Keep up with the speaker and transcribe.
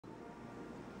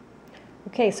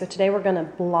Okay, so today we're going to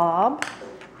blob,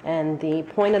 and the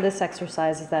point of this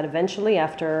exercise is that eventually,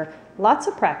 after lots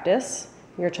of practice,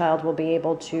 your child will be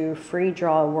able to free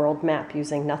draw a world map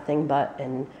using nothing but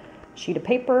a sheet of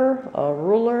paper, a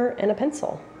ruler, and a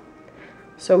pencil.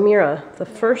 So Mira, the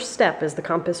first step is the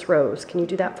compass rose. Can you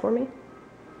do that for me?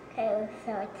 Okay,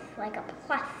 so it's like a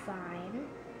plus sign.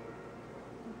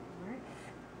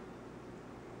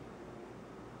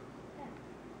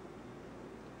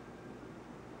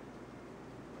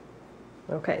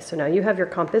 Okay, so now you have your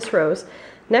compass rose.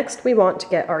 Next, we want to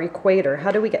get our equator.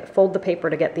 How do we fold the paper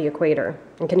to get the equator?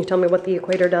 And can you tell me what the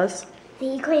equator does?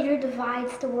 The equator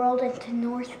divides the world into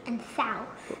north and south.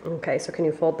 Okay, so can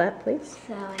you fold that, please?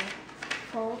 So I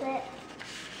fold it like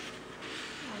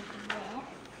this.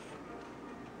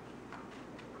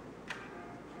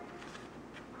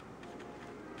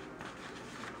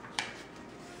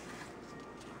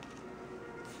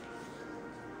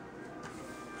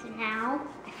 So now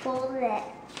I fold it.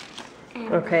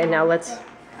 And okay, now let's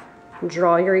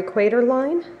draw your equator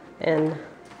line and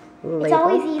label. It's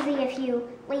always easy if you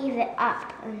leave it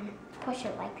up and push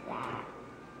it like that.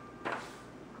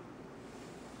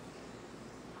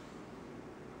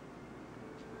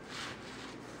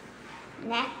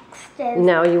 Next is...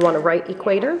 Now you want to write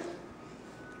equator.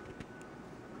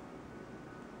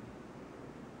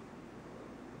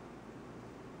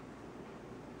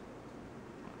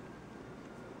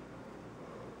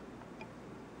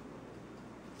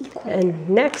 And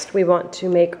next we want to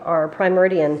make our prime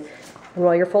meridian. And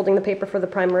while you're folding the paper for the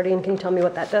prime meridian, can you tell me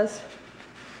what that does?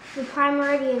 The prime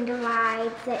meridian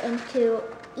divides it into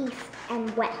east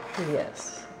and west.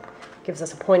 Yes. Gives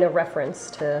us a point of reference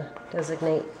to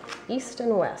designate east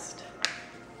and west.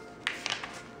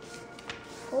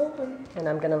 Fold them. And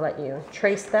I'm going to let you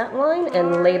trace that line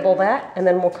and label that, and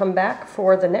then we'll come back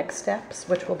for the next steps,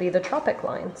 which will be the tropic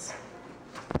lines.